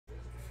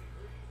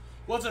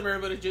What's up,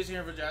 everybody? Jason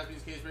here for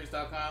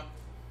JaspysCaseBreaks.com.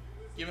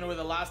 Giving away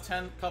the last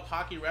 10 Cup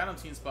Hockey random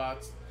team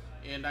spots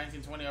in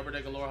 1920 Upper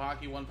Deck Allure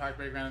Hockey 1-pack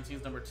break random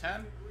teams number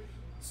 10.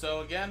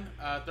 So again,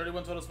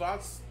 31 total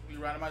spots. We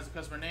randomize the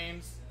customer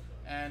names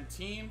and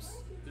teams.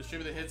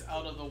 Distribute the hits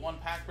out of the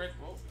 1-pack break.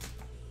 Whoa.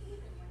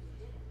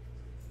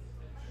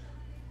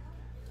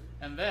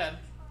 And then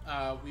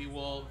we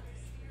will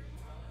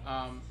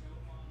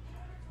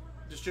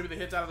distribute the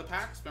hits out of the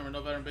packs. Remember,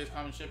 no veteran base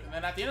common ship. And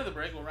then at the end of the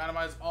break, we'll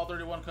randomize all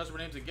 31 customer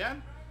names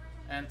again.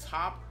 And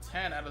top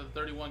 10 out of the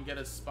 31 get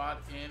a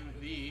spot in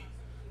the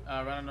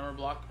random number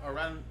block or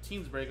random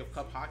teams break of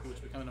Cup Hockey,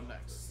 which will be coming up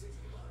next.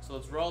 So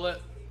let's roll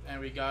it.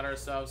 And we got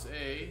ourselves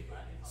a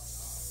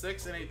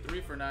 6 and a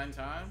 3 for 9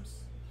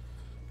 times.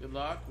 Good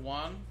luck.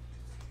 1,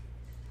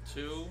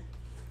 2,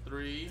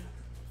 3,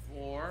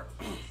 4,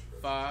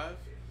 5,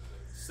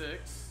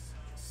 6,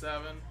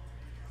 7,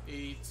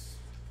 8,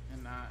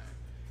 and 9.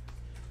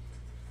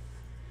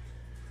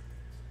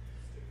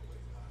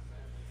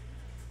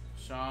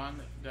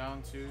 Sean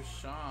down to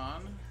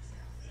Sean.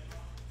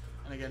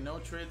 And again, no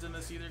trades in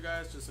this either,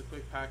 guys. Just a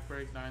quick pack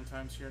break, 9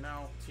 times here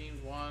now.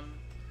 Teams 1,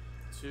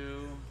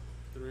 2,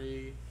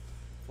 3,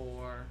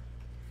 4,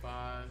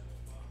 5,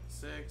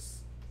 6,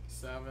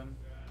 7,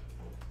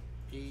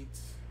 8,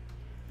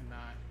 and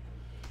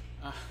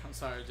 9. I'm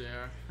sorry,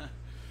 JR.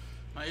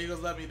 My Eagles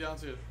let me down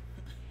too.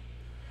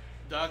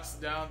 Ducks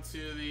down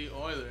to the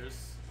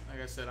Oilers. Like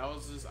I said, I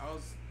was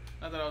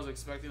not that I was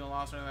expecting a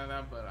loss or anything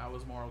like that, but I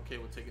was more okay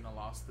with taking a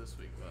loss this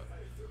week.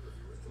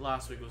 But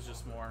last week was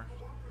just more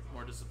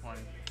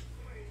disappointing.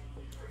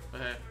 But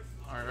hey,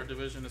 our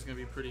division is gonna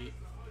be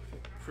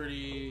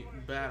pretty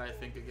bad, I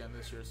think, again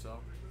this year. So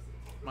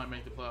might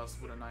make the playoffs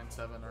with a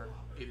 9-7 or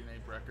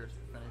 8-8 record,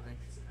 if anything.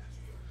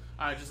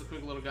 All right, just a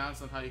quick little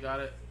glance on how you got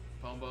it.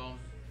 Boom, boom.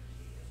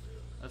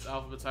 Let's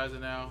alphabetize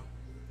it now.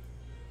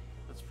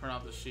 Let's print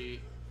out the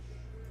sheet.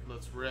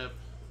 Let's rip.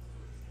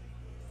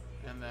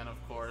 And then, of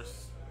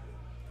course,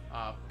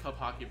 Cup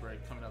Hockey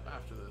break coming up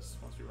after this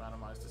once we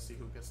randomize to see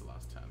who gets the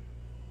last 10.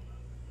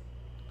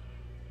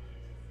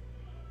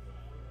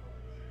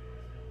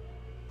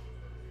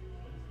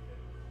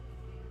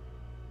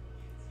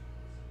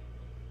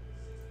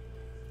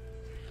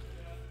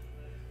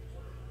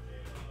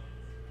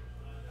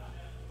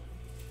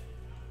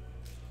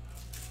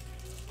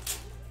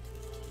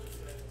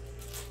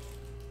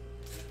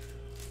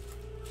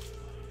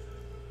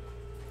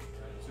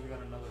 So we got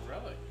another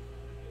relic.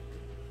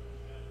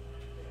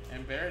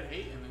 And Barrett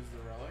Hayton is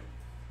the relic.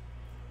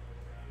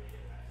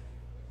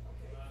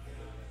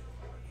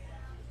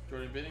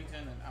 Jordan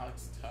Binnington and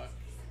Alex Tuck.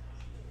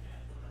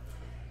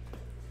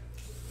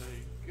 There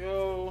you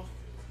go.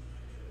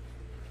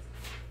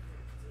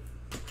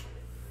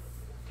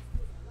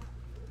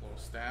 Little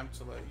stamp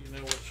to let you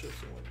know what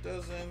ships and what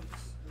doesn't.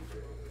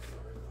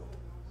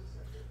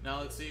 Now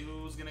let's see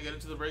who's gonna get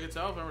into the break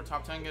itself. Remember,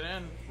 top 10 get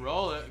in.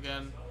 Roll it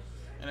again.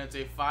 And it's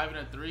a 5 and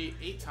a 3,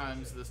 8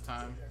 times this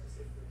time.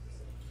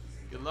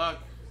 Good luck.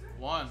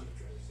 1,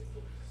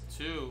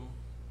 2,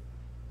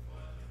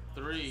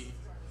 3,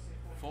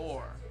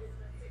 4,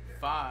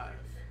 5,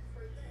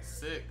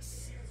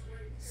 6,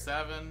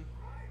 7,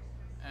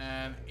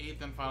 and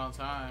 8th and final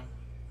time.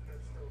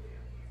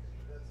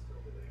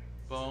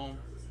 Boom.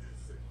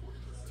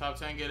 Top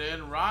 10 get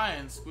in.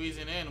 Ryan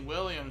squeezing in.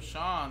 William,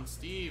 Sean,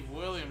 Steve,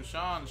 William,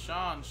 Sean,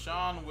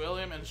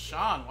 William, and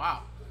Sean.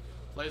 Wow.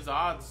 Plays the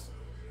odds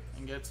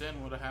and gets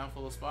in with a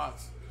handful of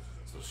spots.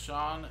 So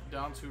Sean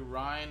down to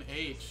Ryan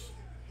H.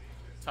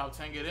 Top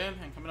 10 get in,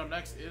 and coming up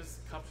next is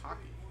Cup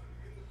Hockey.